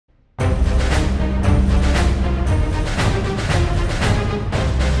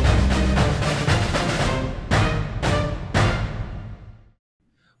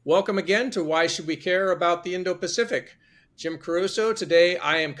Welcome again to Why Should We Care About the Indo-Pacific? Jim Caruso. Today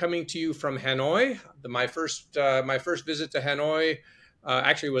I am coming to you from Hanoi. My first visit to Hanoi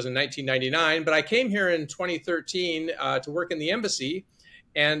actually was in 1999, but I came here in 2013 to work in the embassy.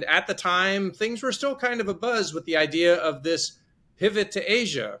 And at the time, things were still kind of abuzz with the idea of this pivot to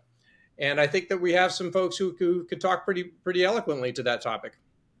Asia. And I think that we have some folks who could talk pretty eloquently to that topic.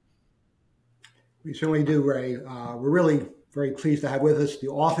 We certainly do, Ray. We're really very pleased to have with us the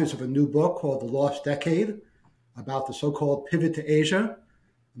authors of a new book called The Lost Decade about the so-called pivot to Asia,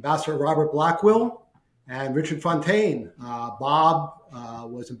 Ambassador Robert Blackwill and Richard Fontaine. Bob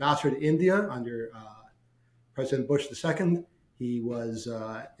was ambassador to India under President Bush II. He was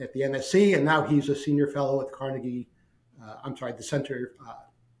at the NSC, and now he's a senior fellow at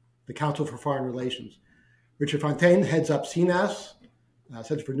the Council for Foreign Relations. Richard Fontaine heads up CNAS,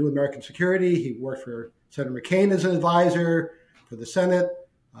 Center for New American Security. He worked for Senator McCain as an advisor, for the Senate,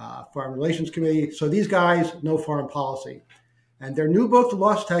 Foreign Relations Committee. So these guys know foreign policy. And their new book, The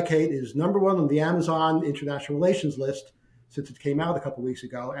Lost Decade, is #1 on the Amazon International Relations list since it came out a couple weeks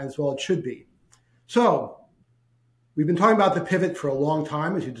ago, as well it should be. So we've been talking about the pivot for a long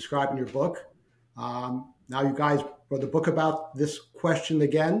time, as you describe in your book. Now you guys wrote a book about this question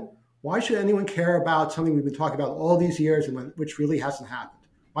again. Why should anyone care about something we've been talking about all these years and which really hasn't happened?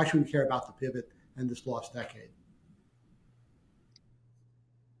 Why should we care about the pivot and this lost decade?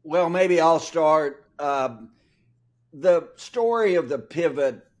 Well, maybe I'll start. The story of the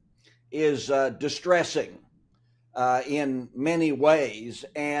pivot is distressing in many ways,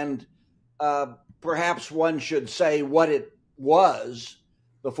 and perhaps one should say what it was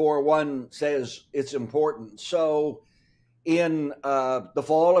before one says it's important. So in the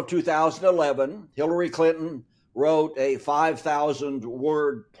fall of 2011, Hillary Clinton wrote a 5,000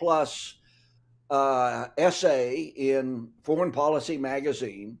 word plus essay in Foreign Policy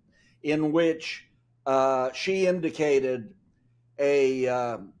magazine in which she indicated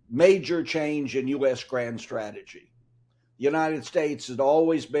a major change in U.S. grand strategy. The United States had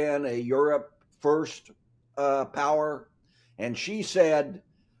always been a Europe first power, and she said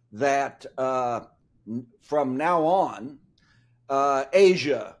that from now on,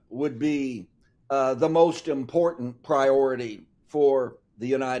 Asia would be the most important priority for the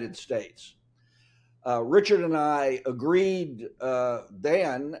United States. Richard and I agreed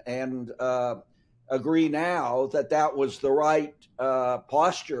then and agree now that that was the right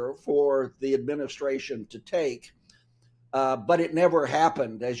posture for the administration to take, but it never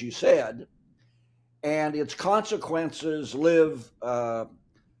happened, as you said, and its consequences live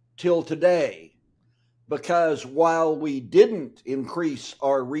till today. Because while we didn't increase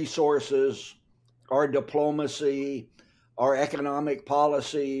our resources, our diplomacy, our economic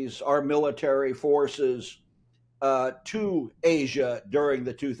policies, our military forces to Asia during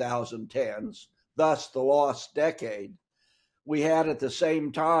the 2010s, thus the lost decade, we had at the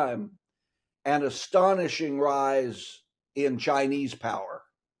same time an astonishing rise in Chinese power,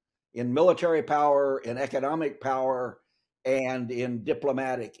 in military power, in economic power, and in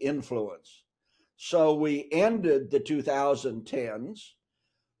diplomatic influence. So we ended the 2010s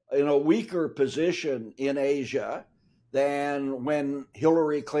in a weaker position in Asia than when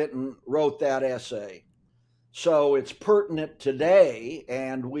Hillary Clinton wrote that essay. So it's pertinent today,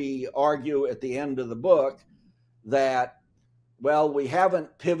 and we argue at the end of the book that, well, we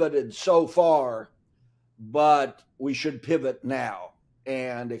haven't pivoted so far, but we should pivot now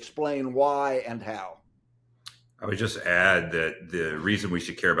and explain why and how. I would just add that the reason we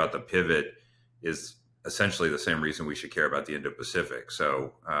should care about the pivot is essentially the same reason we should care about the Indo-Pacific.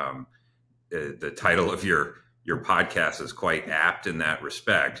 So the title of your podcast is quite apt in that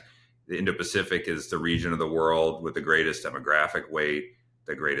respect. The Indo-Pacific is the region of the world with the greatest demographic weight,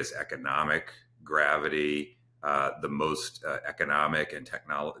 the greatest economic gravity, the most economic and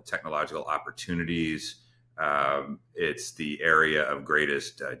technological opportunities. It's the area of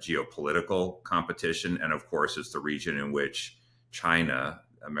greatest geopolitical competition. And of course, it's the region in which China,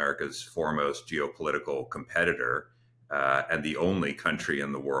 America's foremost geopolitical competitor, and the only country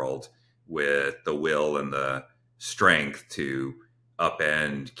in the world with the will and the strength to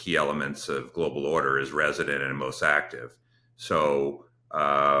upend key elements of global order, is resident and most active. So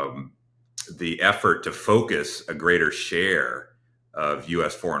the effort to focus a greater share of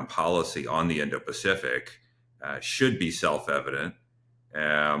U.S. foreign policy on the Indo-Pacific should be self-evident,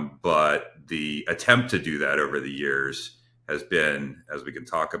 but the attempt to do that over the years has been, as we can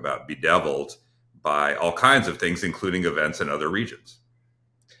talk about, bedeviled by all kinds of things, including events in other regions.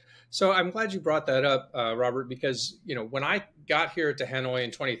 So I'm glad you brought that up, Robert, because when I got here to Hanoi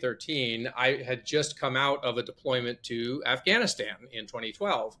in 2013, I had just come out of a deployment to Afghanistan in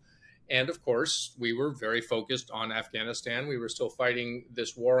 2012. And of course, we were very focused on Afghanistan. We were still fighting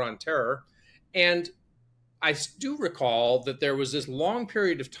this war on terror. And I do recall that there was this long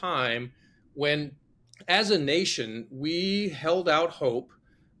period of time when, as a nation, we held out hope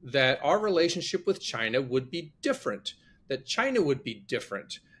that our relationship with China would be different, that China would be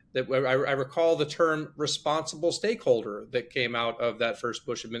different. That I recall the term responsible stakeholder that came out of that first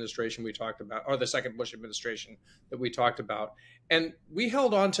Bush administration we talked about, or the second Bush administration that we talked about. And we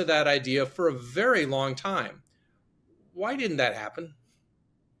held on to that idea for a very long time. Why didn't that happen?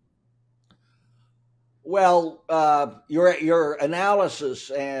 Well, your analysis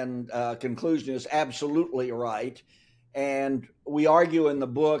and conclusion is absolutely right. And we argue in the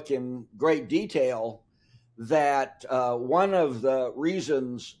book in great detail that one of the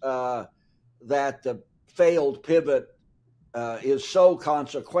reasons that the failed pivot is so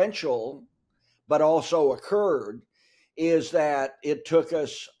consequential, but also occurred, is that it took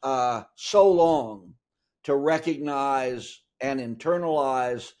us so long to recognize and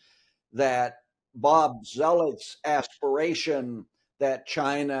internalize that Bob Zoellick's aspiration that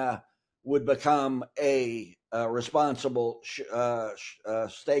China would become a responsible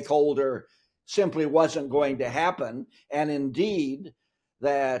stakeholder simply wasn't going to happen. And indeed,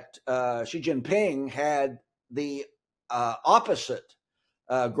 that Xi Jinping had the opposite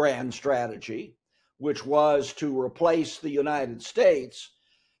grand strategy, which was to replace the United States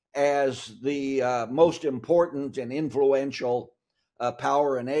as the most important and influential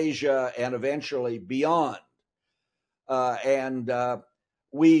power in Asia and eventually beyond. And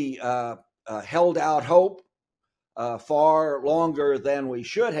we held out hope far longer than we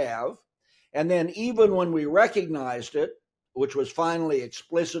should have. And then even when we recognized it, which was finally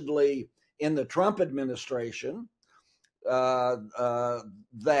explicitly in the Trump administration, that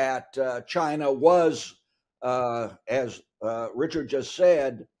China was, as Richard just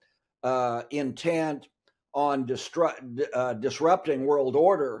said, intent on disrupting world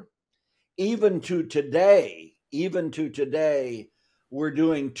order, even to today, we're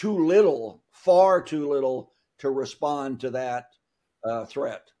doing too little, far too little, to respond to that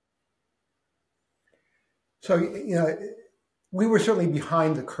threat. So, we were certainly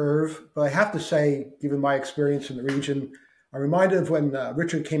behind the curve, but I have to say, given my experience in the region, I'm reminded of when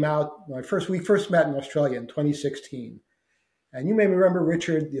Richard came out, when we first met in Australia in 2016. And you may remember,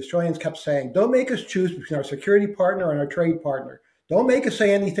 Richard, the Australians kept saying, don't make us choose between our security partner and our trade partner. Don't make us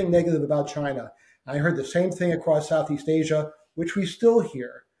say anything negative about China. And I heard the same thing across Southeast Asia, which we still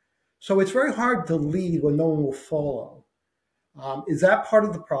hear. So it's very hard to lead when no one will follow. Is that part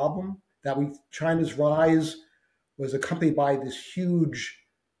of the problem, that China's rise was accompanied by this huge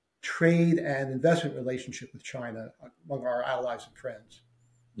trade and investment relationship with China among our allies and friends?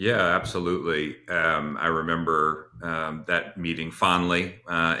 Yeah, absolutely. I remember that meeting fondly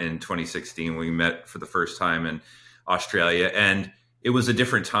in 2016. We met for the first time in Australia, and it was a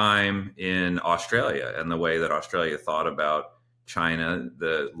different time in Australia and the way that Australia thought about China.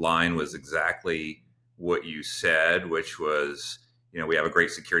 The line was exactly what you said, which was, we have a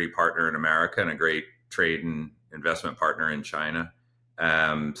great security partner in America and a great trade and investment partner in China.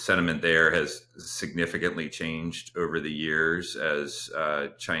 Sentiment there has significantly changed over the years as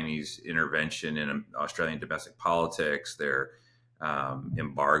Chinese intervention in Australian domestic politics, their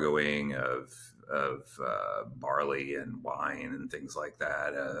embargoing of barley and wine and things like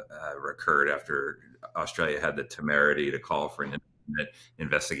that occurred after Australia had the temerity to call for an independent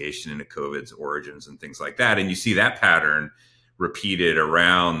investigation into COVID's origins and things like that. And you see that pattern repeated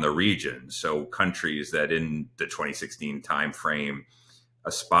around the region. So countries that in the 2016 timeframe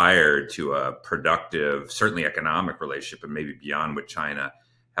aspired to a productive, certainly economic relationship, and maybe beyond with China,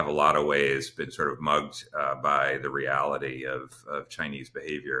 have a lot of ways been sort of mugged by the reality of Chinese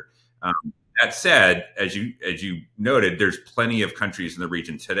behavior. That said, as you noted, there's plenty of countries in the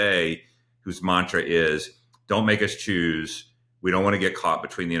region today whose mantra is, don't make us choose. We don't want to get caught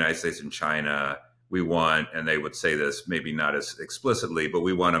between the United States and China. We want, and they would say this maybe not as explicitly, but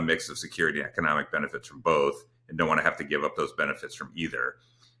we want a mix of security and economic benefits from both, and don't want to have to give up those benefits from either.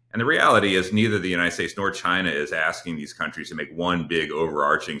 And the reality is neither the United States nor China is asking these countries to make one big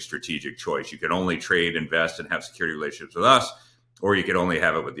overarching strategic choice. You can only trade, invest, and have security relationships with us, or you could only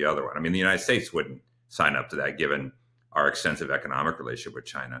have it with the other one. I mean, the United States wouldn't sign up to that given our extensive economic relationship with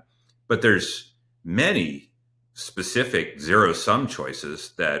China. But there's many specific zero-sum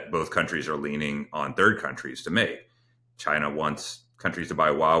choices that both countries are leaning on third countries to make. China wants countries to buy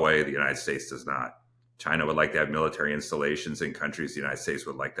Huawei. The United States does not. China would like to have military installations in countries the United States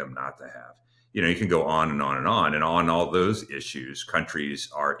would like them not to have. You can go on and on and on. And on all those issues, countries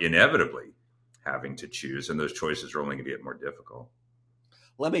are inevitably having to choose, and those choices are only going to get more difficult.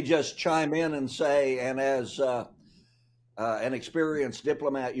 Let me just chime in and say, and as an experienced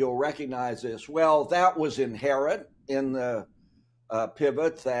diplomat, you'll recognize this. Well, that was inherent in the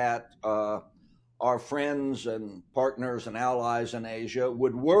pivot that our friends and partners and allies in Asia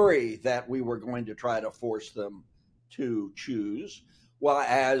would worry that we were going to try to force them to choose. Well,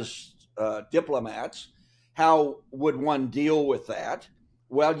 as diplomats, how would one deal with that?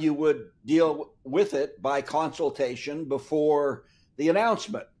 Well, you would deal with it by consultation before the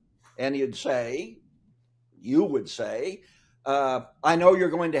announcement. And you would say, I know you're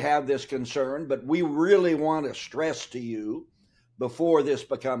going to have this concern, but we really want to stress to you before this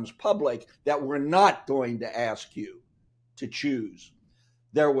becomes public that we're not going to ask you to choose.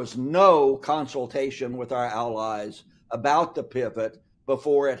 There was no consultation with our allies about the pivot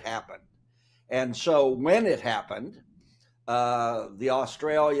before it happened. And so when it happened, the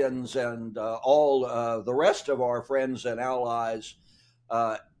Australians and all the rest of our friends and allies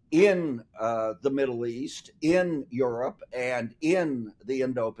in the Middle East, in Europe, and in the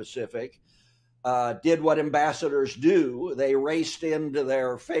Indo-Pacific did what ambassadors do. They raced into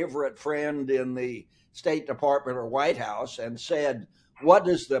their favorite friend in the State Department or White House and said, what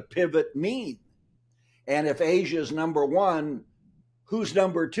does the pivot mean? And if Asia's number one, who's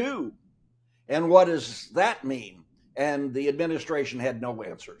number two? And what does that mean? And the administration had no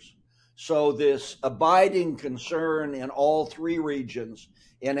answers. So this abiding concern in all three regions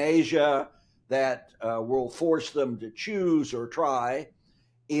in Asia that will force them to choose or try,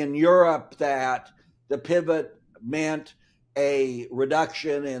 in Europe that the pivot meant a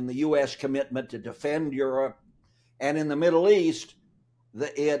reduction in the U.S. commitment to defend Europe, and in the Middle East,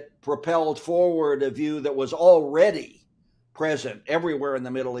 it propelled forward a view that was already present everywhere in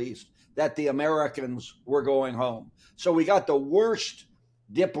the Middle East, that the Americans were going home. So we got the worst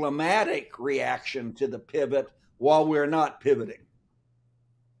diplomatic reaction to the pivot while we're not pivoting.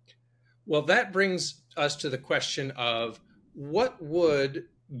 Well, that brings us to the question of what would,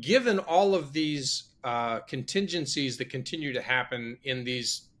 given all of these contingencies that continue to happen in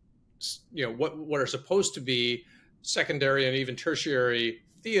these, what are supposed to be secondary and even tertiary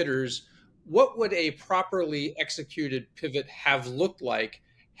theaters, what would a properly executed pivot have looked like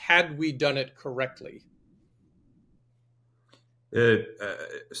had we done it correctly?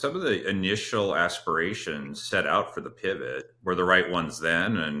 Some of the initial aspirations set out for the pivot were the right ones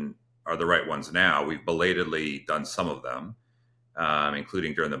then and are the right ones now. We've belatedly done some of them,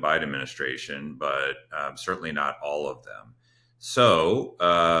 including during the Biden administration, but certainly not all of them. So,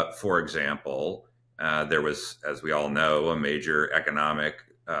 for example, there was, as we all know, a major economic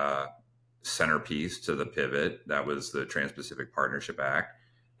centerpiece to the pivot. That was the Trans-Pacific Partnership Act.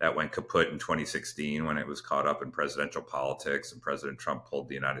 That went kaput in 2016 when it was caught up in presidential politics, and President Trump pulled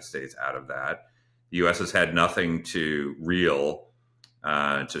the United States out of that. The U.S. has had nothing to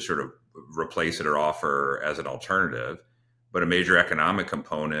sort of replace it or offer as an alternative, but a major economic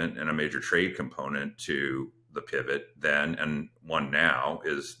component and a major trade component to the pivot then and one now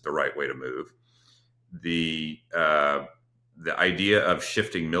is the right way to move. The idea of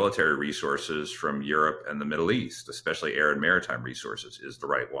shifting military resources from Europe and the Middle East, especially air and maritime resources, is the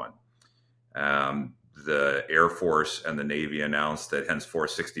right one. The Air Force and the Navy announced that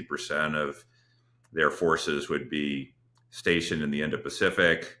henceforth 60% of their forces would be stationed in the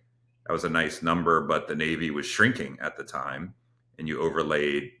Indo-Pacific. That was a nice number, but the Navy was shrinking at the time, and you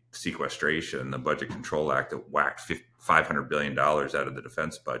overlaid sequestration, the Budget Control Act that whacked $500 billion out of the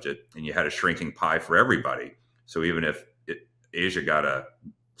defense budget, and you had a shrinking pie for everybody. So even if Asia got a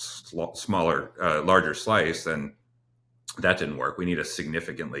larger slice, then that didn't work. We need a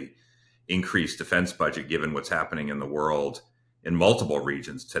significantly increased defense budget given what's happening in the world in multiple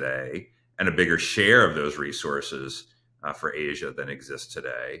regions today, and a bigger share of those resources for Asia than exists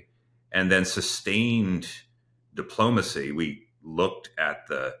today. And then sustained diplomacy. We looked at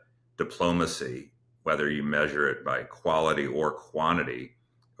the diplomacy, whether you measure it by quality or quantity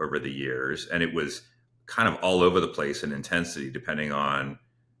over the years, and it was kind of all over the place in intensity, depending on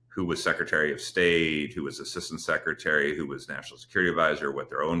who was Secretary of State, who was Assistant Secretary, who was National Security Advisor, what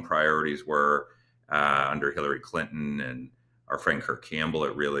their own priorities were. Under Hillary Clinton and our friend Kirk Campbell,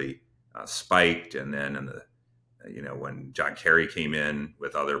 it really spiked. And then when John Kerry came in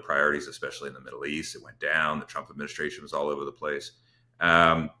with other priorities, especially in the Middle East, it went down. The Trump administration was all over the place.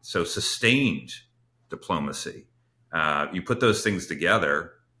 So sustained diplomacy. You put those things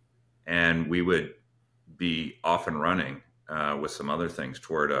together, and we would be off and running with some other things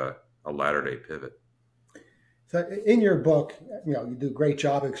toward a latter-day pivot. So in your book, you do a great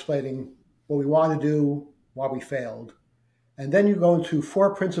job explaining what we want to do, why we failed. And then you go into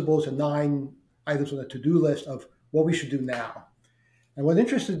 4 principles and 9 items on the to-do list of what we should do now. And what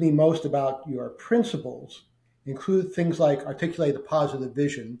interested me most about your principles include things like articulate a positive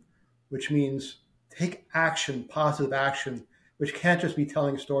vision, which means take action, positive action, which can't just be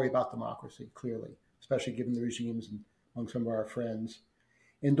telling a story about democracy, clearly, especially given the regimes and among some of our friends.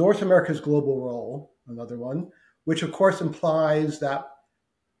 Endorse America's global role, another one, which of course implies that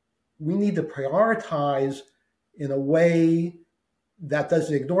we need to prioritize in a way that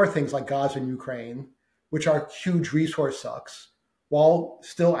doesn't ignore things like Gaza and Ukraine, which are huge resource sucks, while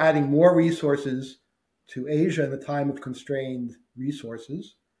still adding more resources to Asia in a time of constrained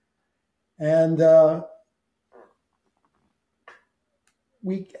resources. And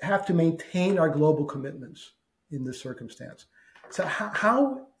we have to maintain our global commitments in this circumstance. So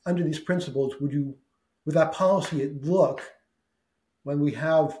how under these principles would that policy look when we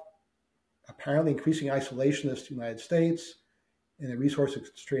have apparently increasing isolationist United States in a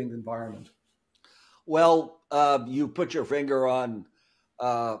resource-constrained environment? Well, you put your finger on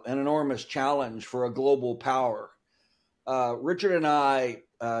an enormous challenge for a global power. Richard and I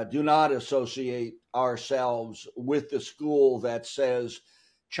do not associate ourselves with the school that says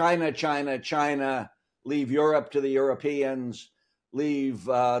China, China, China, leave Europe to the Europeans, leave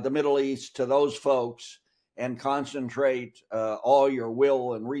the Middle East to those folks, and concentrate all your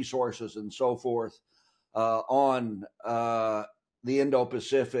will and resources and so forth on the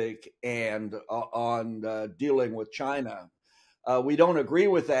Indo-Pacific and on dealing with China. We don't agree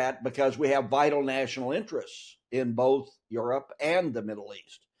with that because we have vital national interests in both Europe and the Middle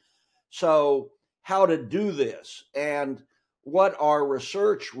East. So how to do this and what our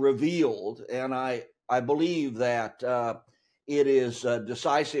research revealed, and I believe that it is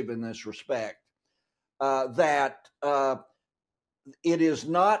decisive in this respect, that it is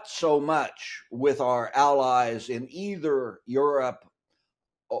not so much with our allies in either Europe,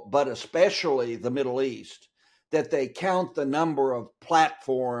 but especially the Middle East, that they count the number of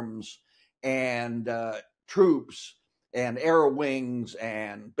platforms and troops and air wings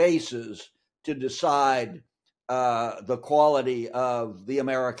and bases to decide the quality of the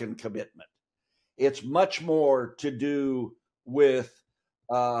American commitment. It's much more to do with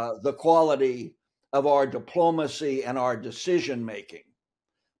the quality of our diplomacy and our decision making.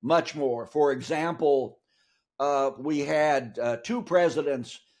 Much more. For example, we had 2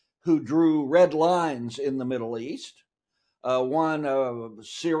 presidents who drew red lines in the Middle East. One of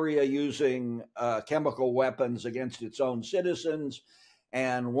Syria using chemical weapons against its own citizens,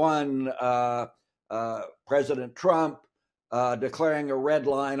 and one President Trump declaring a red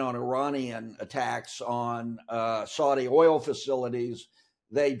line on Iranian attacks on Saudi oil facilities.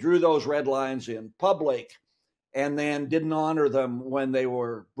 They drew those red lines in public and then didn't honor them when they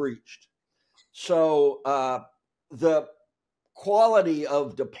were breached. So the quality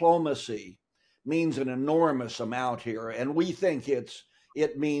of diplomacy means an enormous amount here, and we think it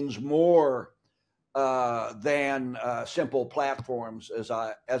means more than simple platforms, as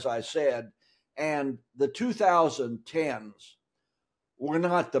I said. And the 2010s were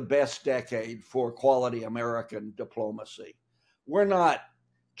not the best decade for quality American diplomacy. We're not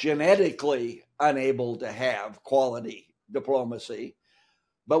genetically unable to have quality diplomacy,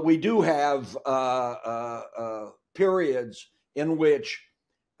 but we do have periods in which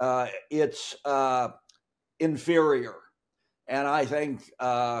it's inferior. And I think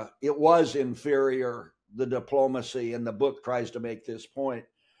it was inferior, the diplomacy, and the book tries to make this point,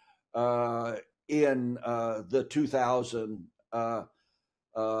 in the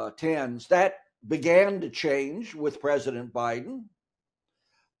 2010s. That began to change with President Biden.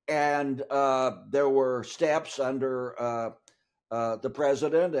 And there were steps under the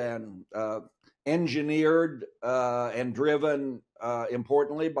president and engineered and driven,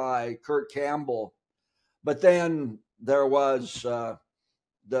 importantly, by Kurt Campbell. But then there was the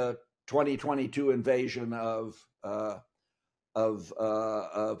 2022 invasion of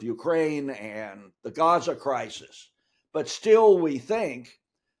Ukraine and the Gaza crisis. But still, we think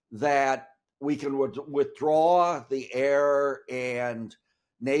that we can withdraw the air and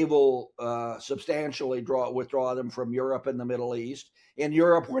naval, substantially withdraw them from Europe and the Middle East. In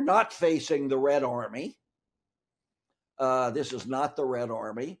Europe, we're not facing the Red Army. This is not the Red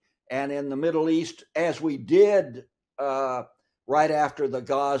Army. And in the Middle East, as we did right after the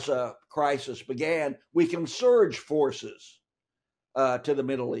Gaza crisis began, we can surge forces to the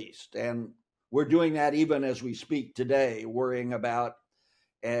Middle East. And we're doing that even as we speak today, worrying about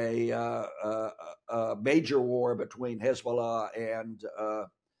a major war between Hezbollah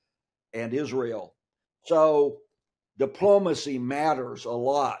and Israel. So diplomacy matters a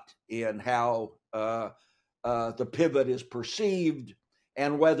lot in how the pivot is perceived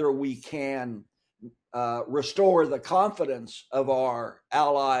and whether we can restore the confidence of our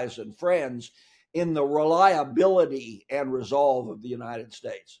allies and friends in the reliability and resolve of the United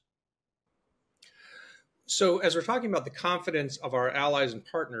States. So, as we're talking about the confidence of our allies and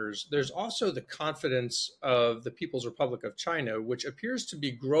partners, there's also the confidence of the People's Republic of China, which appears to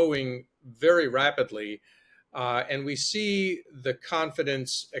be growing very rapidly. And we see the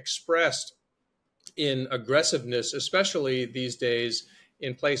confidence expressed in aggressiveness, especially these days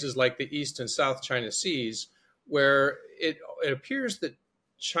in places like the East and South China Seas, where it appears that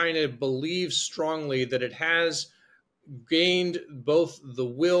China believes strongly that it has gained both the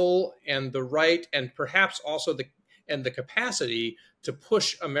will and the right, and perhaps also the capacity to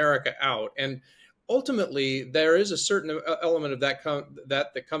push America out. And ultimately, there is a certain element of that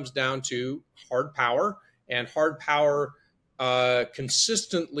comes down to hard power, and hard power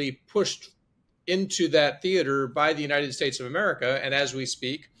consistently pushed into that theater by the United States of America. And as we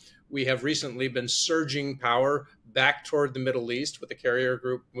speak, we have recently been surging power back toward the Middle East, with the carrier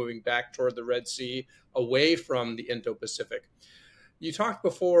group moving back toward the Red Sea, away from the Indo-Pacific. You talked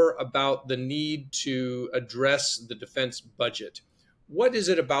before about the need to address the defense budget. What is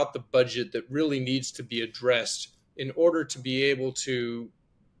it about the budget that really needs to be addressed in order to be able to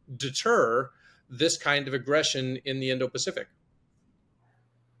deter this kind of aggression in the Indo-Pacific?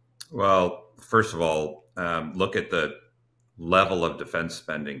 Well, first of all, look at the level of defense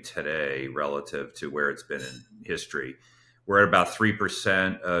spending today relative to where it's been in history. We're at about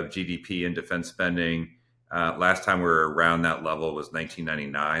 3% of GDP in defense spending. Last time we were around that level was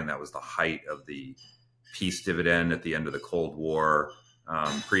 1999. That was the height of the peace dividend at the end of the Cold War.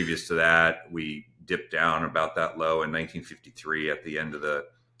 Previous to that, we dipped down about that low in 1953 at the end of the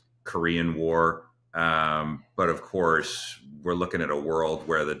Korean War. But of course, we're looking at a world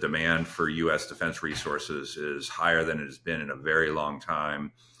where the demand for U.S. defense resources is higher than it has been in a very long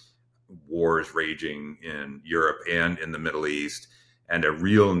time. Wars raging in Europe and in the Middle East, and a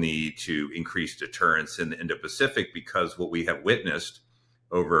real need to increase deterrence in the Indo-Pacific, because what we have witnessed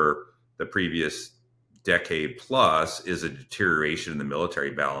over the previous decade plus is a deterioration in the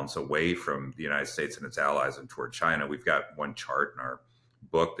military balance away from the United States and its allies and toward China. We've got one chart in our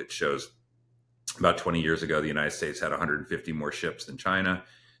book that shows about 20 years ago, the United States had 150 more ships than China.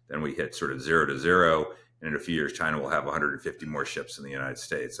 Then we hit sort of 0 to 0. And in a few years, China will have 150 more ships than the United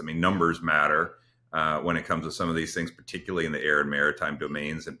States. I mean, numbers matter when it comes to some of these things, particularly in the air and maritime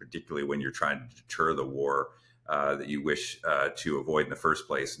domains, and particularly when you're trying to deter the war that you wish to avoid in the first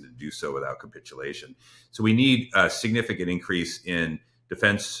place, and to do so without capitulation. So we need a significant increase in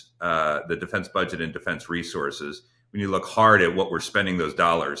defense, the defense budget and defense resources. We need to look hard at what we're spending those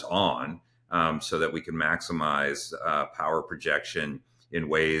dollars on, so that we can maximize power projection in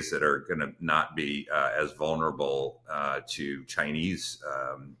ways that are going to not be as vulnerable to Chinese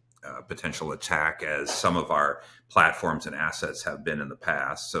potential attack as some of our platforms and assets have been in the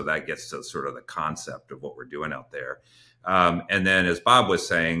past. So that gets to sort of the concept of what we're doing out there. And then, as Bob was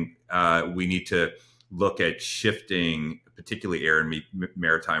saying, we need to look at shifting particularly air and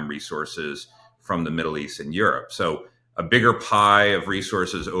maritime resources from the Middle East and Europe. So a bigger pie of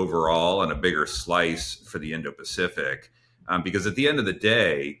resources overall and a bigger slice for the Indo-Pacific, because at the end of the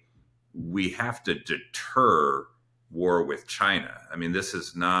day, we have to deter war with China. I mean, this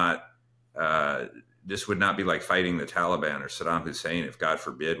is not, this would not be like fighting the Taliban or Saddam Hussein if, God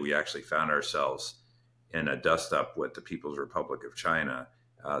forbid, we actually found ourselves in a dust-up with the People's Republic of China.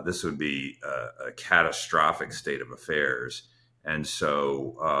 This would be a catastrophic state of affairs. And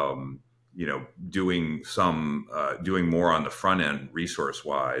so, you know, doing more on the front end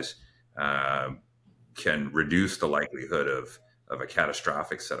resource-wise can reduce the likelihood of a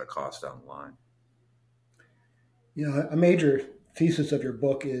catastrophic set of costs down the line. You know, a major thesis of your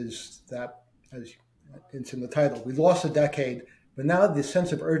book is that, as it's in the title, we lost a decade, but now the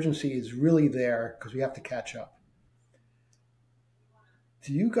sense of urgency is really there because we have to catch up.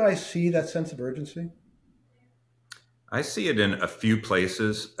 Do you guys see that sense of urgency? I see it in a few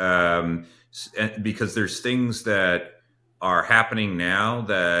places, because there's things that are happening now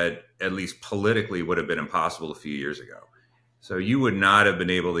that at least politically would have been impossible a few years ago. So you would not have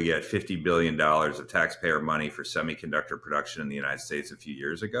been able to get $50 billion of taxpayer money for semiconductor production in the United States a few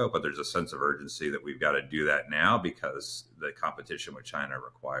years ago, but there's a sense of urgency that we've got to do that now because the competition with China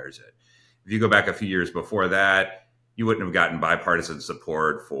requires it. If you go back a few years before that, you wouldn't have gotten bipartisan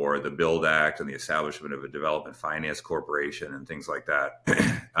support for the BUILD Act and the establishment of a development finance corporation and things like that.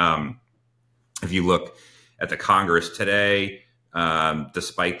 If you look at the Congress today,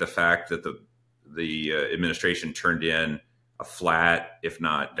 despite the fact that the administration turned in a flat, if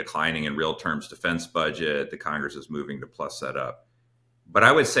not declining in real terms, defense budget. The Congress is moving to plus that up. But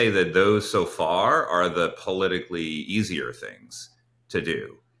I would say that those so far are the politically easier things to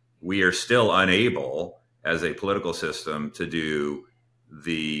do. We are still unable as a political system to do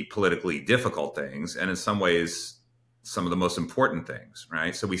the politically difficult things, and in some ways, some of the most important things,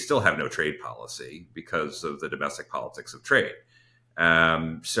 right? So we still have no trade policy because of the domestic politics of trade.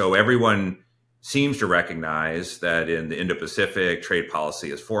 So everyone seems to recognize that in the Indo-Pacific, trade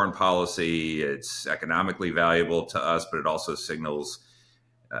policy is foreign policy. It's economically valuable to us, but it also signals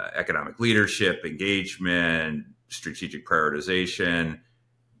economic leadership, engagement, strategic prioritization.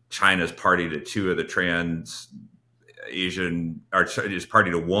 China's party to two of the Trans-Asian, or is party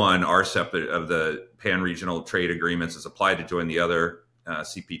to one RCEP of the pan-regional trade agreements, is applied to join the other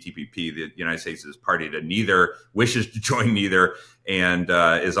CPTPP. The United States is party to neither, wishes to join neither, and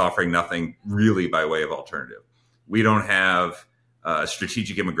is offering nothing really by way of alternative. We don't have a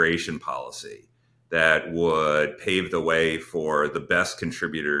strategic immigration policy that would pave the way for the best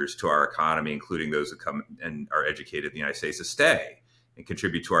contributors to our economy, including those who come and are educated in the United States, to stay and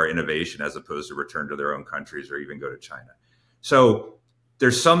contribute to our innovation as opposed to return to their own countries or even go to China. So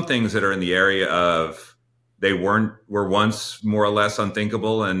there's some things that are in the area of were once more or less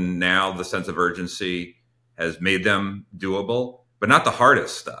unthinkable, and now the sense of urgency has made them doable, but not the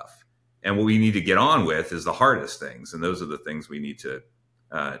hardest stuff. And what we need to get on with is the hardest things, and those are the things we need to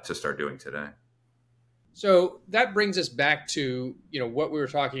start doing today. So that brings us back to, what we were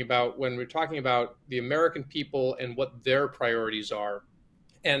talking about when we're talking about the American people and what their priorities are.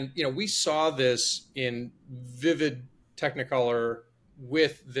 And, we saw this in vivid technicolor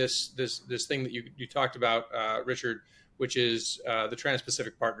with this thing that you talked about, Richard, which is the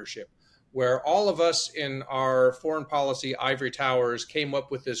Trans-Pacific Partnership, where all of us in our foreign policy ivory towers came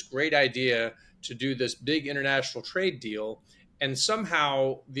up with this great idea to do this big international trade deal. And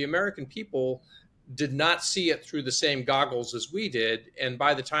somehow the American people did not see it through the same goggles as we did. And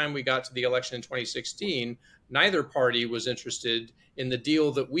by the time we got to the election in 2016, neither party was interested in the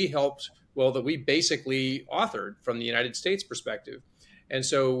deal that that we basically authored from the United States perspective. And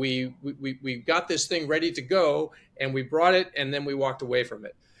so we got this thing ready to go, and we brought it, and then we walked away from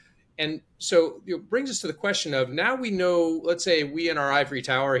it. And so it brings us to the question of, now we know, let's say we in our ivory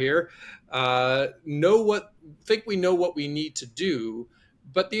tower here think we know what we need to do,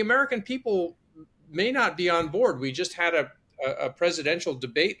 but the American people may not be on board. We just had a presidential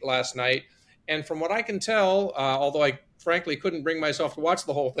debate last night, and from what I can tell, although I frankly couldn't bring myself to watch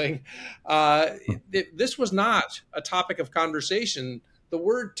the whole thing, this was not a topic of conversation. The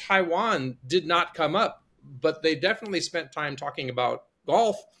word Taiwan did not come up, but they definitely spent time talking about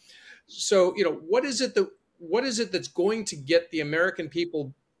golf. So, what is it that's going to get the American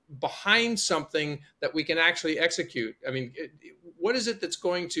people behind something that we can actually execute? I mean, what is it that's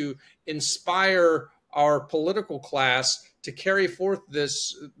going to inspire our political class to carry forth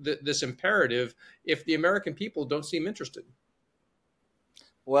this imperative if the American people don't seem interested?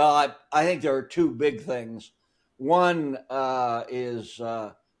 Well, I think there are two big things. One is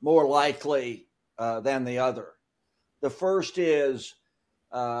more likely than the other. The first is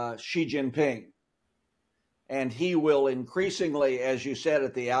Xi Jinping. And he will increasingly, as you said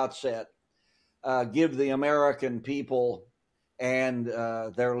at the outset, give the American people and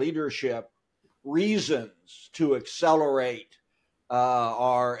their leadership reasons to accelerate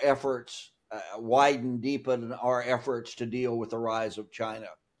our efforts, deepen our efforts to deal with the rise of China.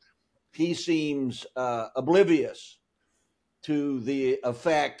 He seems oblivious to the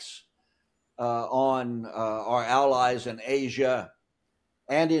effects on our allies in Asia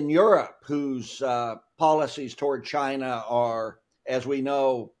and in Europe, whose policies toward China are, as we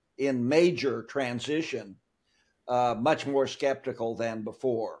know, in major transition, much more skeptical than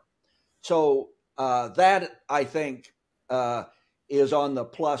before. So that, I think, is on the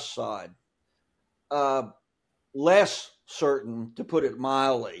plus side. Less certain, to put it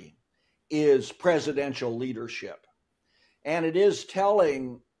mildly, is presidential leadership. And it is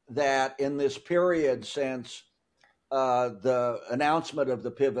telling that in this period since the announcement of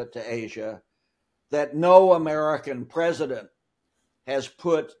the pivot to Asia, that no American president has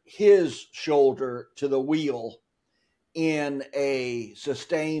put his shoulder to the wheel in a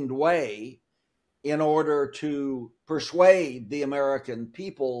sustained way in order to persuade the American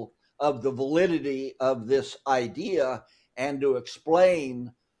people of the validity of this idea and to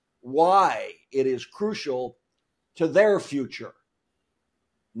explain why it is crucial to their future.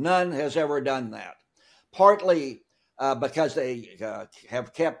 None has ever done that, partly because they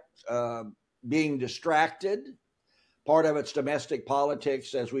have kept being distracted, Part of it's domestic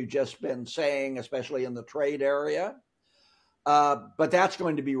politics, as we've just been saying, especially in the trade area. But that's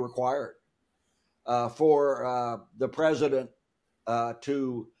going to be required for the president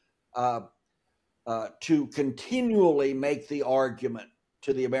to continually make the argument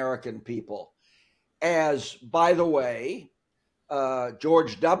to the American people, as, by the way,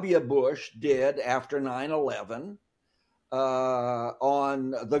 George W. Bush did after 9/11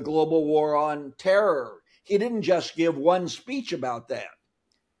 on the global war on terror. He didn't just give one speech about that.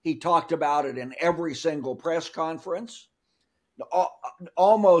 He talked about it in every single press conference.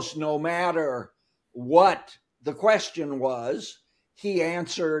 Almost no matter what the question was, he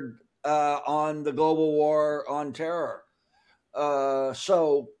answered on the global war on terror.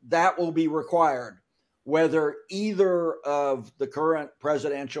 So that will be required. Whether either of the current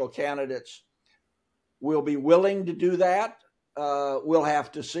presidential candidates will be willing to do that, we'll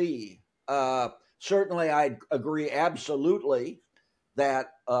have to see. Certainly, I agree absolutely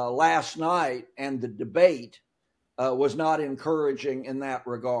that last night and the debate was not encouraging in that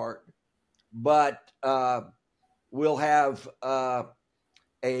regard. But we'll have a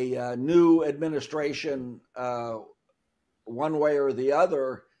new administration one way or the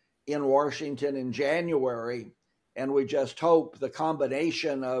other in Washington in January, and we just hope the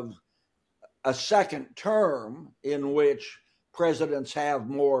combination of a second term in which presidents have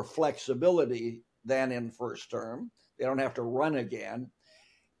more flexibility than in first term, they don't have to run again,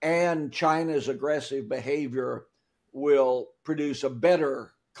 and China's aggressive behavior will produce a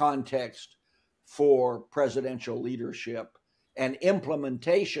better context for presidential leadership and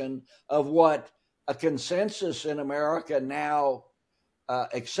implementation of what a consensus in America now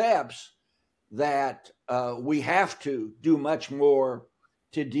accepts, that we have to do much more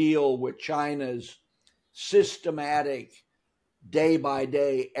to deal with China's systematic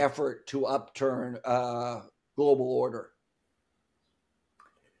day-by-day effort to upturn global order.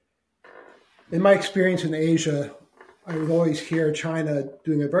 In my experience in Asia, I would always hear China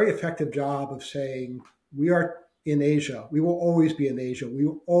doing a very effective job of saying, we are in Asia. We will always be in Asia. We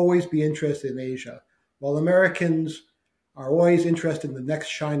will always be interested in Asia. While Americans are always interested in the next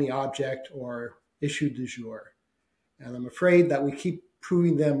shiny object or issue du jour. And I'm afraid that we keep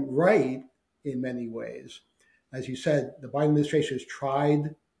proving them right in many ways. As you said, the Biden administration has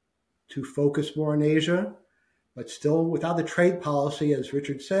tried to focus more on Asia, but still without the trade policy, as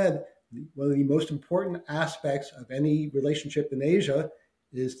Richard said, one of the most important aspects of any relationship in Asia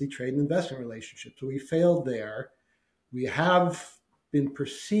is the trade and investment relationship. So we failed there. We have been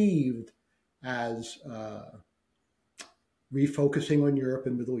perceived as refocusing on Europe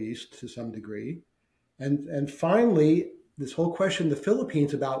and Middle East to some degree. And finally, this whole question in the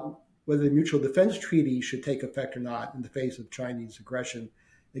Philippines about whether the Mutual Defense Treaty should take effect or not in the face of Chinese aggression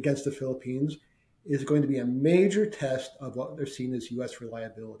against the Philippines is going to be a major test of what they're seen as U.S.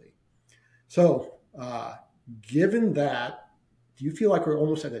 reliability. So given that, do you feel like we're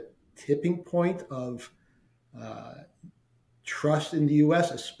almost at a tipping point of trust in the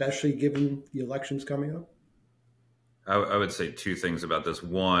U.S., especially given the elections coming up? I would say two things about this.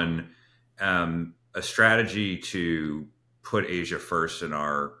 One, a strategy to put Asia first in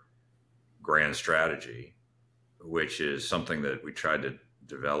our grand strategy, which is something that we tried to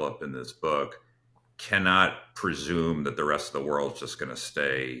develop in this book, cannot presume that the rest of the world is just going to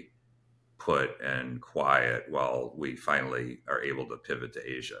stay put and quiet while we finally are able to pivot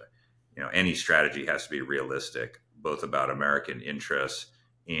to Asia. You know, any strategy has to be realistic, both about American interests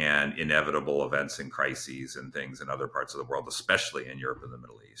and inevitable events and crises and things in other parts of the world, especially in Europe and the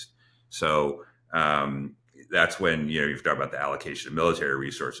Middle East. So that's when, you know, you've talked about the allocation of military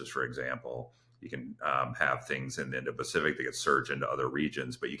resources, for example. You can have things in the Indo-Pacific that get surged into other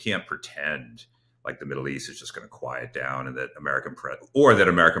regions, but you can't pretend like the Middle East is just going to quiet down and that American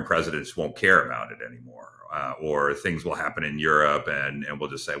presidents won't care about it anymore, or things will happen in Europe and we'll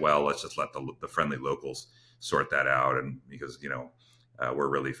just say, well, let's just let the friendly locals sort that out, and because, you know, we're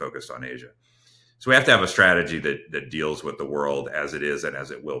really focused on Asia. So we have to have a strategy that deals with the world as it is and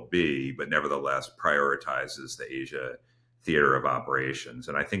as it will be, but nevertheless prioritizes the Asia theater of operations.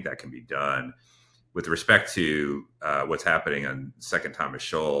 And I think that can be done. With respect to what's happening on Second Thomas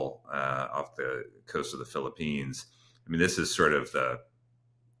Shoal off the coast of the Philippines, I mean, this is sort of the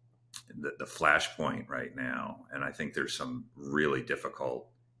flashpoint right now. And I think there's some really difficult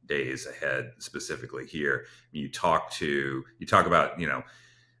days ahead, specifically here. I mean, you talk about, you know,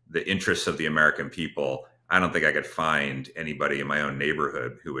 the interests of the American people. I don't think I could find anybody in my own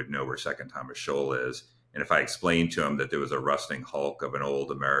neighborhood who would know where Second Thomas Shoal is. And if I explained to them that there was a rusting hulk of an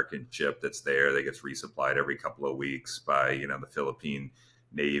old American ship that's there that gets resupplied every couple of weeks by, you know, the Philippine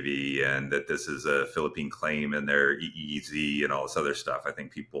Navy and that this is a Philippine claim and their EEZ and all this other stuff, I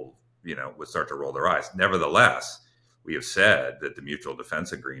think people, would start to roll their eyes. Nevertheless, we have said that the Mutual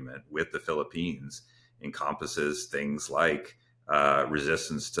Defense Agreement with the Philippines encompasses things like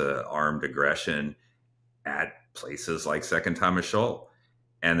resistance to armed aggression at places like Second Thomas Shoal.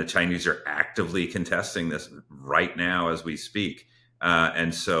 And the Chinese are actively contesting this right now as we speak.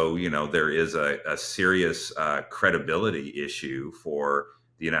 And so, there is a serious credibility issue for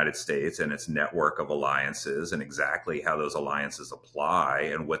the United States and its network of alliances and exactly how those alliances apply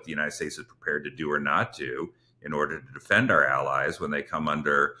and what the United States is prepared to do or not do in order to defend our allies when they come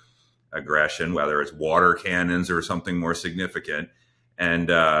under aggression, whether it's water cannons or something more significant. And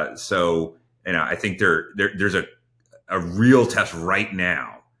so, I think there's a real test right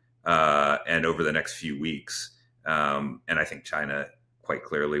now and over the next few weeks. And I think China quite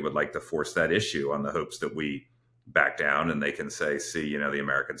clearly would like to force that issue on the hopes that we back down and they can say, see, the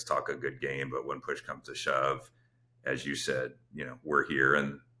Americans talk a good game, but when push comes to shove, as you said, we're here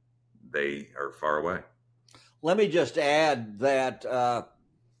and they are far away. Let me just add that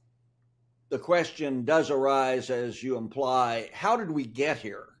the question does arise, as you imply, how did we get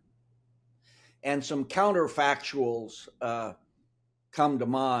here? And some counterfactuals come to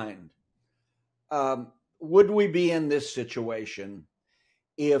mind. Would we be in this situation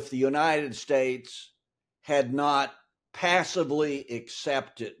if the United States had not passively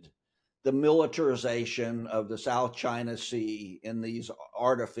accepted the militarization of the South China Sea in these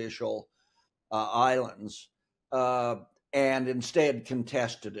artificial islands and instead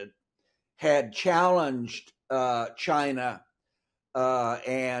contested it, had challenged China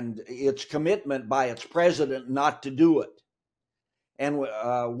and its commitment by its president not to do it? And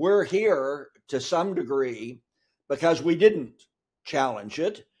we're here to some degree because we didn't challenge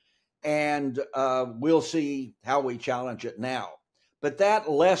it, and we'll see how we challenge it now. But that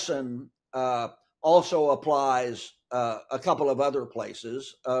lesson also applies a couple of other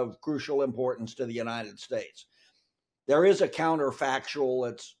places of crucial importance to the United States. There is a counterfactual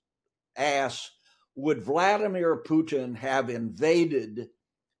that's asked, would Vladimir Putin have invaded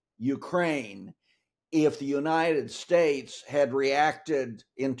Ukraine if the United States had reacted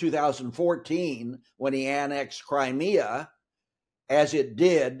in 2014 when he annexed Crimea as it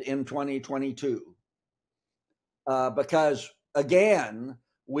did in 2022? Because, again,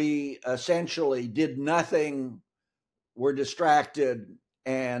 we essentially did nothing, were distracted,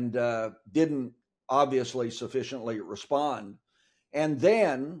 and didn't obviously sufficiently respond. And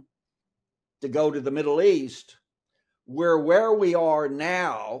then, to go to the Middle East, we're where we are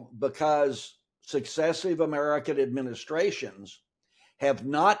now because successive American administrations have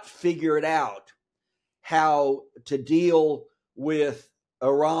not figured out how to deal with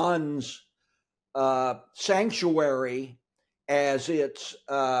Iran's sanctuary as it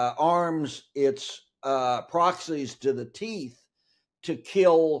arms its proxies to the teeth to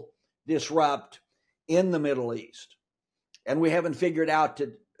kill, disrupt in the Middle East. And we haven't figured out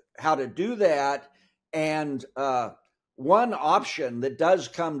how to do that. And one option that does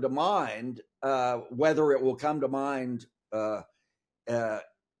come to mind, whether it will come to mind in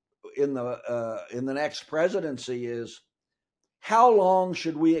the next presidency, is how long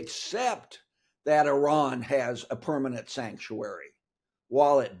should we accept that Iran has a permanent sanctuary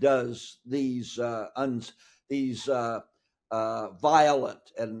while it does these violent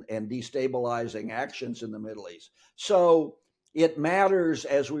and destabilizing actions in the Middle East? So it matters,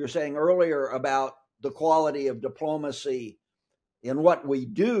 as we were saying earlier, about the quality of diplomacy in what we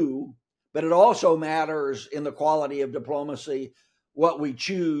do, but it also matters in the quality of diplomacy what we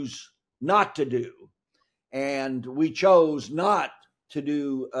choose not to do. And we chose not to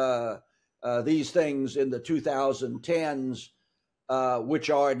do these things in the 2010s, which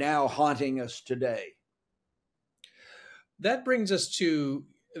are now haunting us today. That brings us to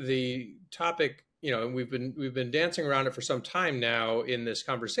the topic, and we've been dancing around it for some time now in this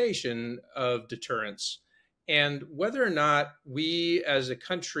conversation of deterrence, and whether or not we as a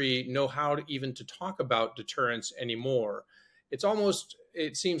country know how to even to talk about deterrence anymore.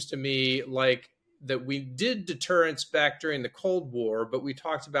 It seems to me like that we did deterrence back during the Cold War, but we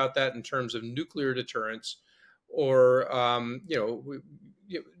talked about that in terms of nuclear deterrence, or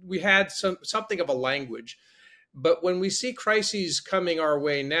we had something of a language. But when we see crises coming our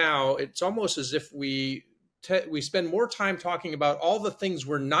way now, it's almost as if we spend more time talking about all the things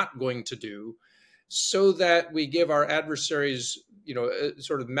we're not going to do, so that we give our adversaries, a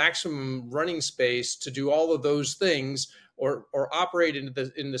sort of maximum running space to do all of those things, or operate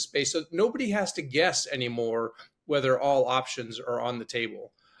in the space, so nobody has to guess anymore whether all options are on the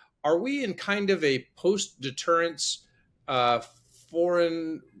table. Are we in kind of a post-deterrence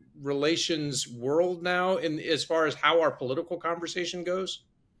foreign relations world now, in as far as how our political conversation goes?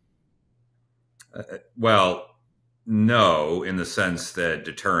 Well, no, in the sense that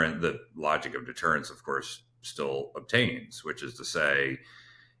the logic of deterrence, of course, still obtains, which is to say,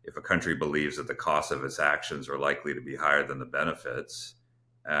 if a country believes that the cost of its actions are likely to be higher than the benefits,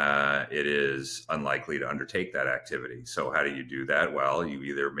 it is unlikely to undertake that activity. So how do you do that? Well, you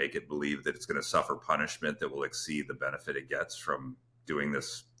either make it believe that it's going to suffer punishment that will exceed the benefit it gets from doing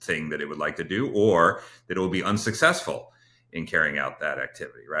this thing that it would like to do, or that it will be unsuccessful in carrying out that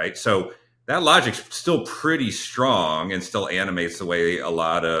activity, right? So that logic's still pretty strong and still animates the way a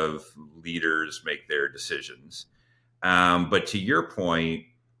lot of leaders make their decisions. But to your point,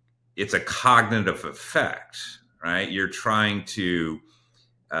 it's a cognitive effect, right? You're trying to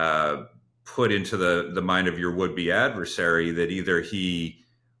put into the mind of your would-be adversary that either he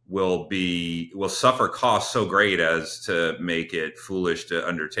will suffer costs so great as to make it foolish to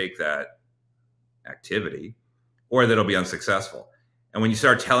undertake that activity, or that it'll be unsuccessful. And when you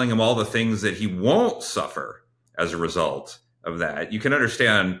start telling him all the things that he won't suffer as a result of that, you can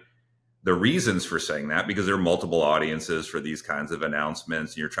understand the reasons for saying that, because there are multiple audiences for these kinds of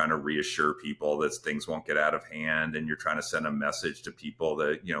announcements. And you're trying to reassure people that things won't get out of hand, and you're trying to send a message to people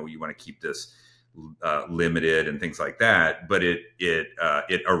that, you want to keep this limited and things like that. But it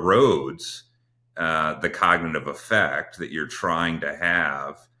erodes the cognitive effect that you're trying to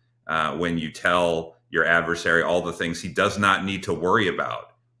have when you tell your adversary all the things he does not need to worry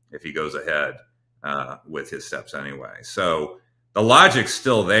about if he goes ahead with his steps anyway. So the logic's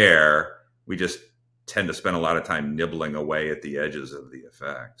still there. We just tend to spend a lot of time nibbling away at the edges of the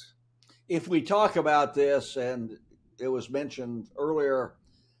effect. If we talk about this, and it was mentioned earlier,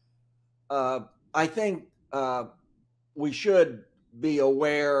 I think we should be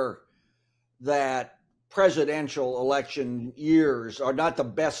aware that presidential election years are not the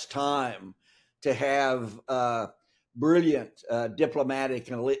best time to have brilliant diplomatic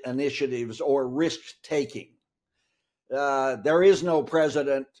initiatives or risk-taking. There is no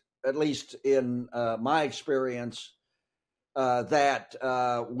president, at least in my experience, that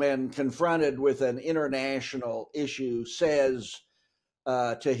when confronted with an international issue says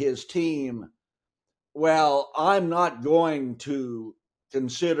to his team, well, I'm not going to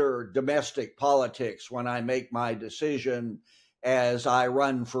consider domestic politics when I make my decision as I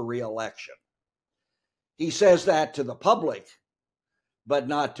run for re-election. He says that to the public, but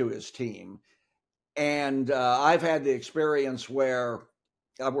not to his team. And I've had the experience where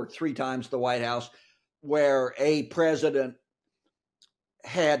I've worked 3 times at the White House, where a president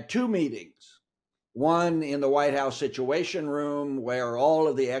had 2 meetings. One in the White House Situation Room, where all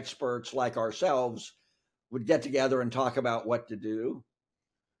of the experts like ourselves would get together and talk about what to do.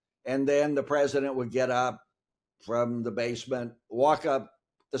 And then the president would get up from the basement, walk up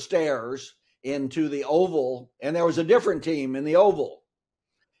the stairs into the Oval, and there was a different team in the Oval.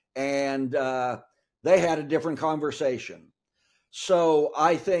 And they had a different conversation. So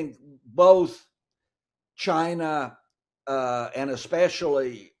I think both China and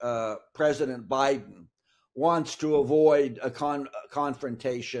especially President Biden wants to avoid a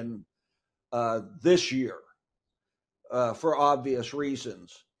confrontation this year for obvious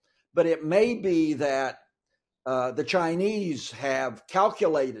reasons. But it may be that the Chinese have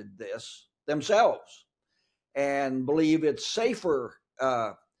calculated this themselves and believe it's safer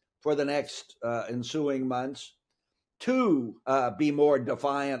for the next ensuing months to be more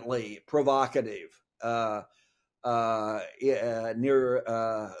defiantly provocative near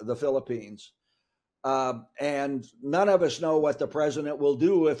the Philippines. And none of us know what the president will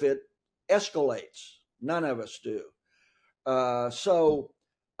do if it escalates. None of us do. So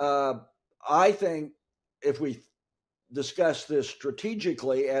I think if we discuss this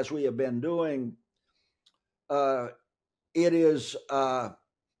strategically, as we have been doing, it is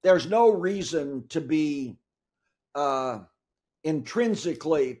there's no reason to be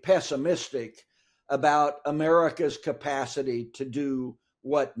intrinsically pessimistic about America's capacity to do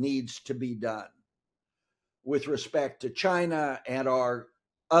what needs to be done with respect to China and our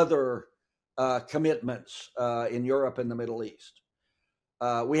other commitments in Europe and the Middle East.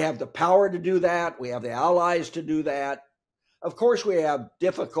 We have the power to do that. We have the allies to do that. Of course, we have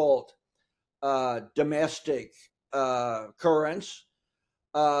difficult domestic currents.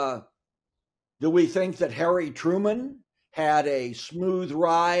 Do we think that Harry Truman had a smooth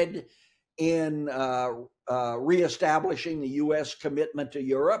ride in reestablishing the U.S. commitment to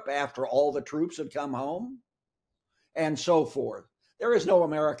Europe after all the troops had come home? And so forth. There is no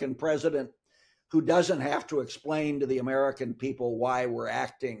American president who doesn't have to explain to the American people why we're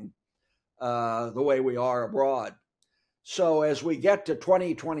acting the way we are abroad. So as we get to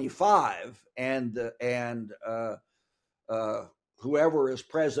 2025 and whoever is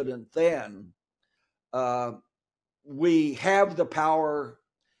president then, we have the power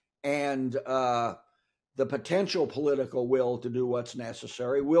and the potential political will to do what's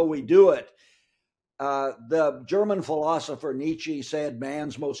necessary. Will we do it? The German philosopher Nietzsche said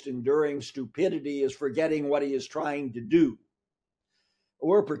man's most enduring stupidity is forgetting what he is trying to do.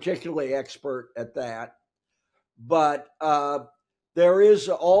 We're particularly expert at that. But there is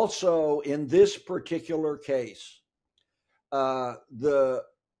also, in this particular case, the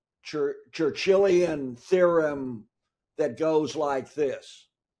Churchillian theorem that goes like this.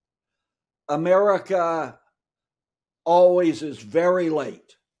 America always is very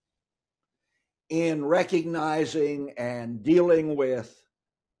late in recognizing and dealing with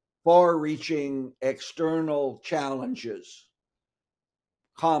far-reaching external challenges,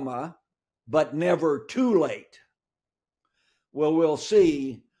 comma, but never too late. Well, we'll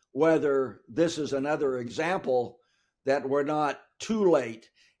see whether this is another example that we're not too late.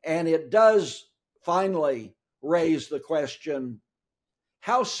 And it does finally raise the question,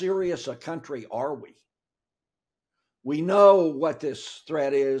 how serious a country are we? We know what this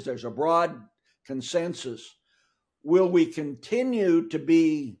threat is. There's a broad consensus. Will we continue to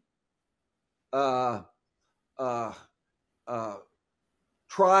be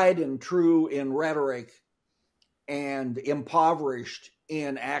tried and true in rhetoric and impoverished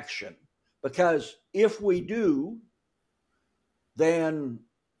in action? Because if we do, then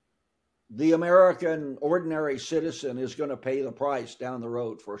the American ordinary citizen is going to pay the price down the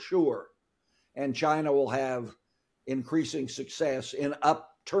road for sure. And China will have increasing success in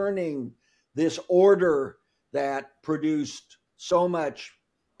upturning this order that produced so much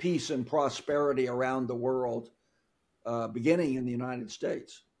peace and prosperity around the world, beginning in the United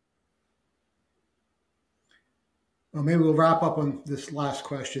States. Well, maybe we'll wrap up on this last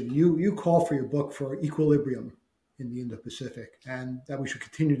question. You call for your book for equilibrium in the Indo-Pacific, and that we should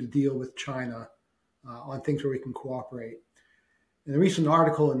continue to deal with China on things where we can cooperate. In a recent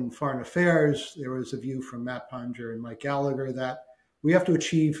article in Foreign Affairs, there was a view from Matt Punger and Mike Gallagher that we have to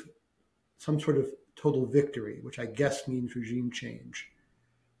achieve some sort of total victory, which I guess means regime change.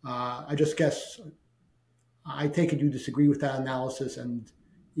 I take it you disagree with that analysis, and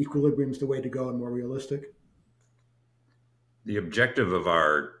equilibrium is the way to go and more realistic? The objective of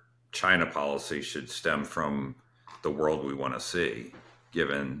our China policy should stem from the world we want to see,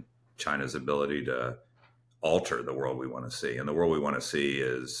 given China's ability to alter the world we want to see. And the world we want to see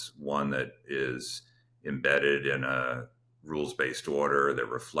is one that is embedded in a rules-based order that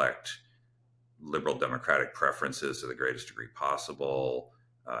reflect liberal democratic preferences to the greatest degree possible,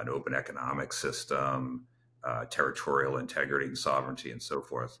 an open economic system, territorial integrity and sovereignty, and so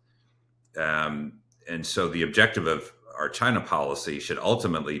forth. And so the objective of our China policy should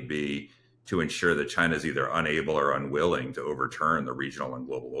ultimately be to ensure that China is either unable or unwilling to overturn the regional and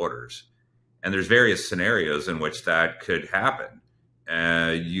global orders. And there's various scenarios in which that could happen.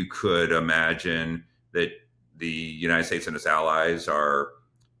 You could imagine that the United States and its allies are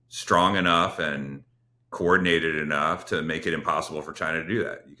strong enough and coordinated enough to make it impossible for China to do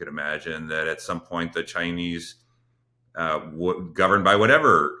that. You could imagine that at some point the Chinese, governed by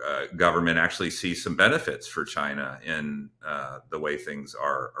whatever government, actually sees some benefits for China in the way things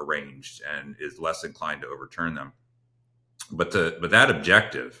are arranged and is less inclined to overturn them. But that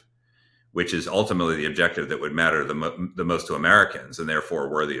objective, which is ultimately the objective that would matter the most to Americans and therefore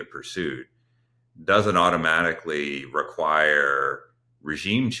worthy of pursuit, doesn't automatically require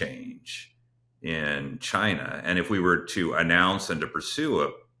regime change in China. And if we were to announce and to pursue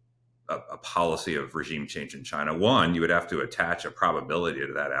a policy of regime change in China, one, you would have to attach a probability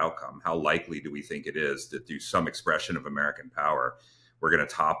to that outcome. How likely do we think it is that through some expression of American power, we're going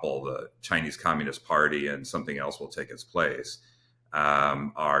to topple the Chinese Communist Party and something else will take its place?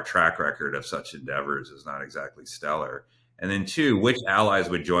 Our track record of such endeavors is not exactly stellar. And then two, which allies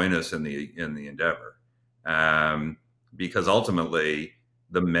would join us in the endeavor? Because ultimately,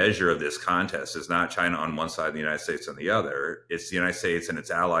 the measure of this contest is not China on one side and the United States on the other. It's the United States and its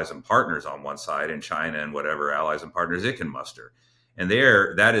allies and partners on one side, and China and whatever allies and partners it can muster. And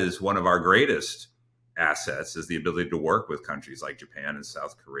that is one of our greatest assets, is the ability to work with countries like Japan and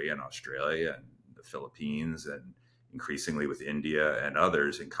South Korea and Australia and the Philippines, and increasingly with India and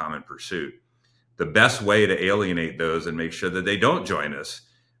others in common pursuit. The best way to alienate those and make sure that they don't join us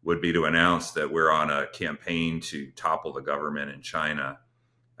would be to announce that we're on a campaign to topple the government in China,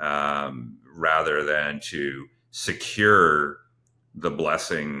 rather than to secure the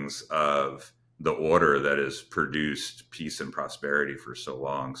blessings of the order that has produced peace and prosperity for so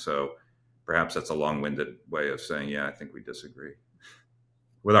long. So perhaps that's a long-winded way of saying, yeah, I think we disagree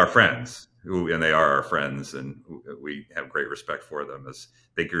with our friends, and they are our friends, and we have great respect for them as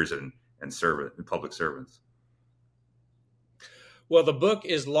thinkers and public servants. Well, the book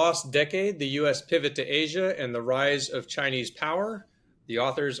is Lost Decade, the U.S. Pivot to Asia and the Rise of Chinese Power. The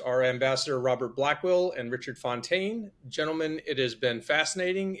authors are Ambassador Robert Blackwill and Richard Fontaine. Gentlemen, it has been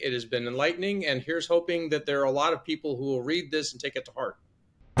fascinating. It has been enlightening. And here's hoping that there are a lot of people who will read this and take it to heart.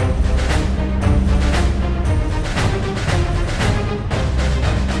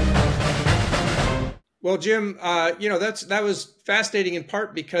 Well, Jim, that was fascinating in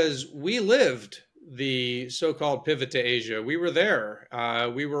part because we lived the so-called pivot to Asia. We were there.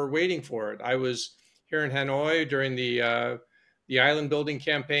 We were waiting for it. I was here in Hanoi during the island building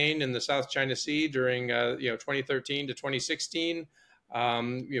campaign in the South China Sea during 2013 to 2016.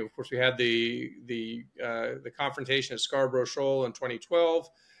 Of course, we had the confrontation at Scarborough Shoal in 2012.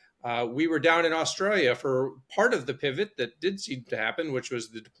 We were down in Australia for part of the pivot that did seem to happen, which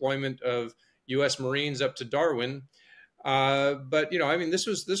was the deployment of U.S. Marines up to Darwin. But this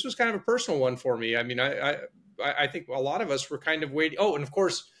was kind of a personal one for me. I mean, I think a lot of us were kind of waiting. Oh, and of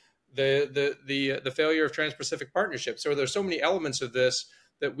course, the failure of Trans-Pacific Partnership. So there's so many elements of this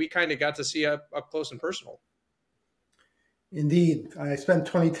that we kind of got to see up close and personal. Indeed. I spent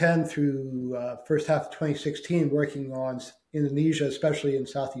 2010 through first half of 2016 working on Indonesia, especially in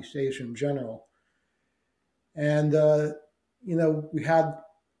Southeast Asia in general. And, we had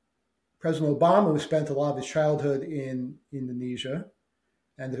President Obama, who spent a lot of his childhood in Indonesia.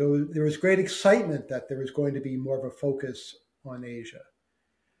 And there was great excitement that there was going to be more of a focus on Asia.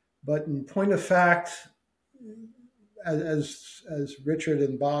 But in point of fact, as Richard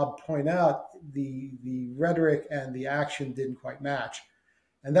and Bob point out, the rhetoric and the action didn't quite match.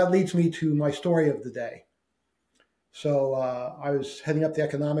 And that leads me to my story of the day. So I was heading up the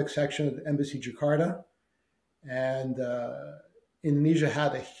economic section of the Embassy Jakarta, and Indonesia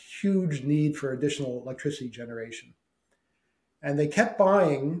had a huge need for additional electricity generation. And they kept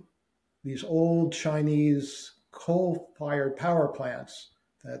buying these old Chinese coal-fired power plants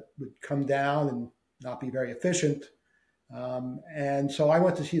that would come down and not be very efficient. And so I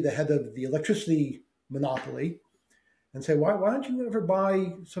went to see the head of the electricity monopoly and say, why don't you ever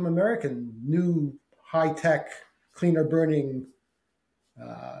buy some American new high-tech, cleaner burning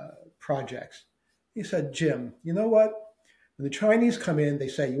projects? He said, Jim, you know what? When the Chinese come in, they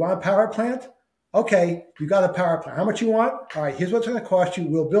say, you want a power plant? Okay, you got a power plant. How much you want? All right, here's what's going to cost you.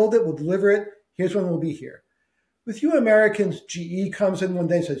 We'll build it. We'll deliver it. Here's when we'll be here. With you Americans, GE comes in one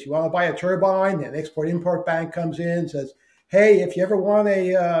day and says, you want to buy a turbine? And Export-Import Bank comes in and says, hey, if you ever want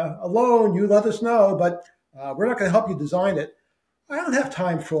a loan, you let us know, but we're not going to help you design it. I don't have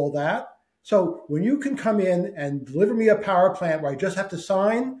time for all that. So when you can come in and deliver me a power plant where I just have to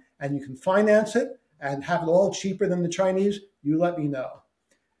sign and you can finance it and have it all cheaper than the Chinese, you let me know.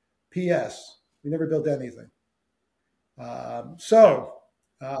 P.S. We never built anything.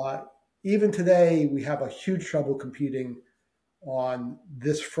 Even today, we have a huge trouble competing on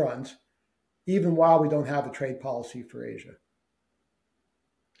this front, even while we don't have a trade policy for Asia.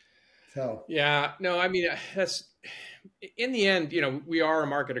 So yeah, no, I mean, that's in the end, we are a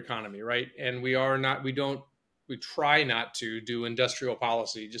market economy, right? And we try not to do industrial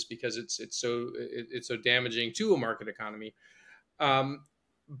policy just because it's so damaging to a market economy.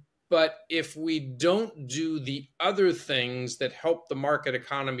 But if we don't do the other things that help the market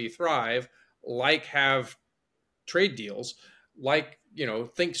economy thrive, like have trade deals, like,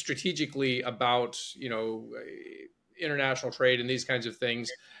 think strategically about, international trade and these kinds of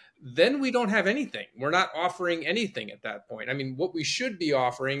things, then we don't have anything. We're not offering anything at that point. I mean, what we should be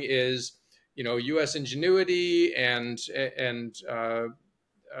offering is, U.S. ingenuity and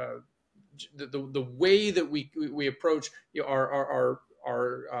the way that we approach our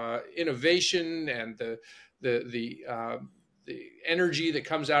innovation and the energy that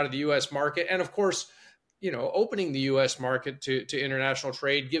comes out of the U.S. market, and of course, opening the U.S. market to international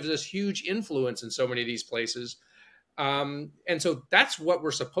trade gives us huge influence in so many of these places, and so that's what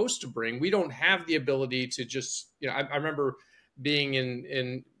we're supposed to bring. We don't have the ability to just, I remember being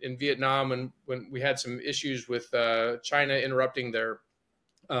in Vietnam and when we had some issues with China interrupting their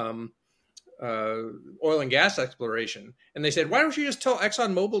oil and gas exploration. And they said, why don't you just tell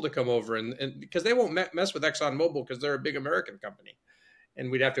ExxonMobil to come over? And because they won't mess with ExxonMobil because they're a big American company.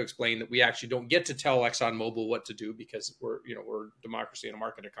 And we'd have to explain that we actually don't get to tell ExxonMobil what to do because we're democracy and a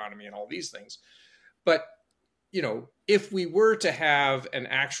market economy and all these things. But, if we were to have an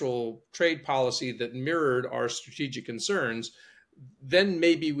actual trade policy that mirrored our strategic concerns, then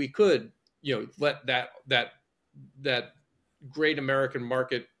maybe we could, let that great American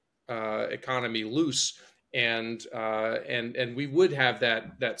market economy loose, and we would have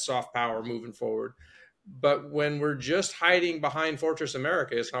that soft power moving forward. But when we're just hiding behind Fortress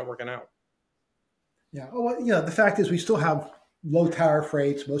America, it's not working out. Yeah. Oh, well, the fact is we still have low tariff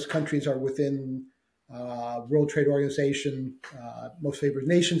rates. Most countries are within World Trade Organization, most favored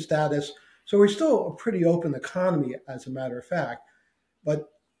nation status. So we're still a pretty open economy, as a matter of fact. But,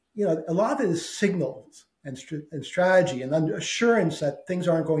 a lot of it is signals and strategy and assurance that things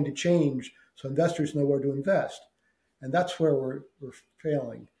aren't going to change, so investors know where to invest. And that's where we're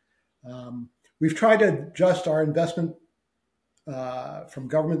failing. We've tried to adjust our investment from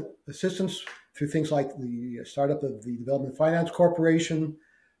government assistance through things like the startup of the Development Finance Corporation,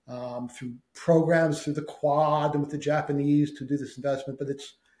 through programs through the Quad and with the Japanese to do this investment, but it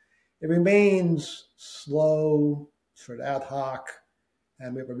remains slow, sort of ad hoc,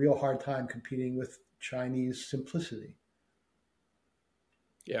 and we have a real hard time competing with Chinese simplicity.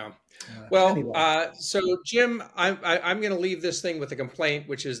 Yeah. Well, anyway. So Jim, I'm going to leave this thing with a complaint,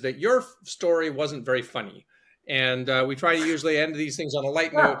 which is that your story wasn't very funny. And we try to usually end these things on a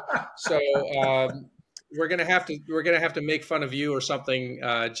light note. So we're gonna have to make fun of you or something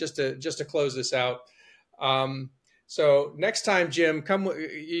just to close this out. So next time, Jim,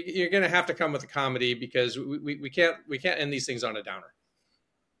 you're gonna have to come with a comedy, because we can't end these things on a downer.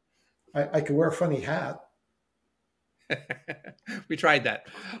 I could wear a funny hat. We tried that.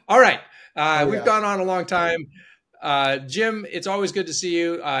 All right. We've gone on a long time. Jim, it's always good to see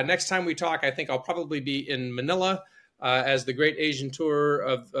you. Next time we talk, I think I'll probably be in Manila as the Great Asian Tour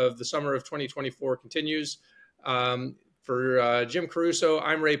of the summer of 2024 continues. For Jim Caruso,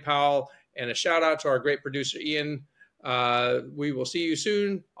 I'm Ray Powell, and a shout out to our great producer, Ian. We will see you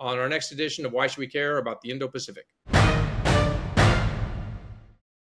soon on our next edition of Why Should We Care About the Indo-Pacific.